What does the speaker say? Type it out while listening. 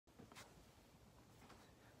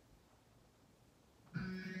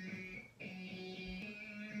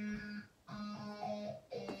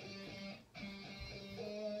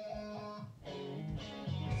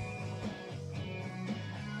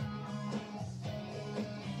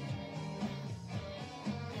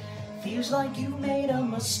Feels like you made a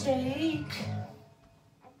mistake.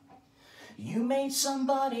 You made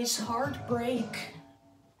somebody's heart break.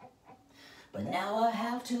 But now I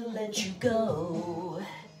have to let you go.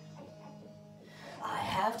 I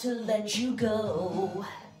have to let you go.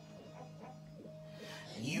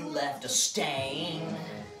 You left a stain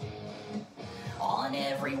on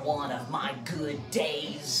every one of my good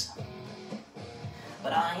days.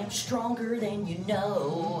 But I am stronger than you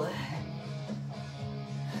know.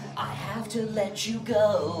 I have to let you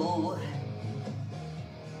go.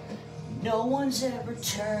 No one's ever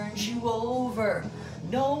turned you over.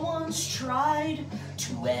 No one's tried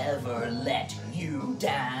to ever let you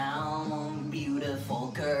down,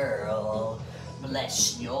 beautiful girl.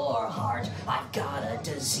 Bless your heart, I've got a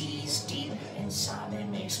disease deep inside that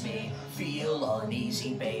makes me feel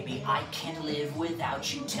uneasy, baby. I can't live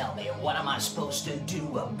without you. Tell me, what am I supposed to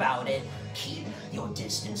do about it? Keep your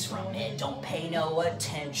distance from it. Don't pay no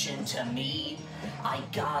attention to me. I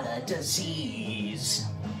got a disease.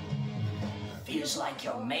 Feels like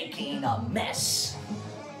you're making a mess.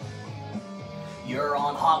 You're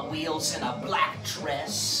on Hot Wheels in a black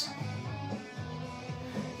dress.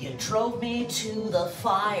 You drove me to the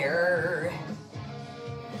fire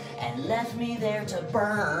and left me there to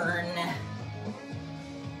burn.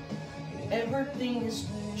 Everything is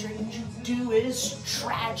strange you do is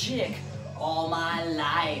tragic. All my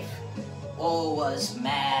life, oh, was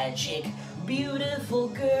magic. Beautiful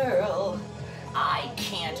girl, I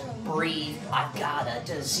can't breathe. I've got a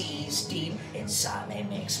disease deep inside me,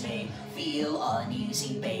 makes me feel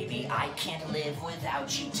uneasy, baby. I can't live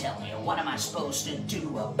without you. Tell me, what am I supposed to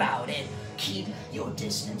do about it? Keep your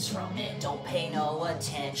distance from it. Don't pay no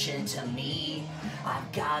attention to me.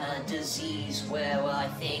 I've got a disease. Well, I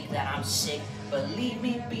think that I'm sick, but leave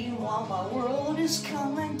me be while my world is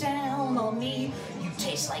coming down on me. You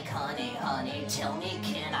taste like honey, honey. Tell me,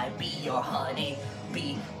 can I be your honey?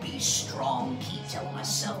 Be strong. Keep telling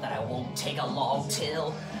myself that I won't take a long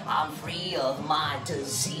till I'm free of my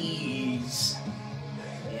disease.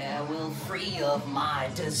 Yeah, well, free of my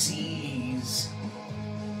disease.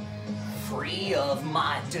 Free of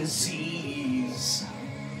my disease.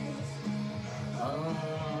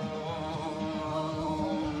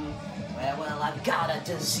 Well, I've got a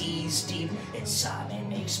disease deep inside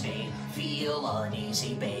me, makes me feel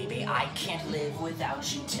uneasy, baby. I can't live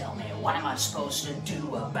without you. Tell me, what am I supposed to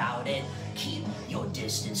do about it? Keep your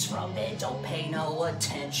distance from it. Don't pay no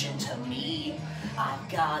attention to me. I've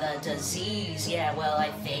got a disease. Yeah, well, I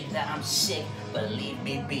think that I'm sick, but leave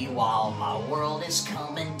me be while my world is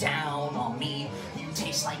coming down on me. You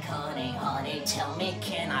taste like honey, honey. Tell me,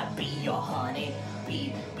 can I be your honey?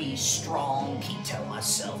 Be strong. Keep telling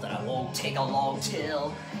myself that I won't take a long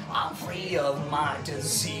till I'm free of my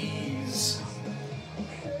disease.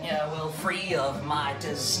 Yeah, well, free of my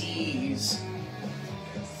disease.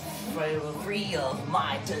 Free of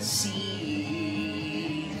my disease.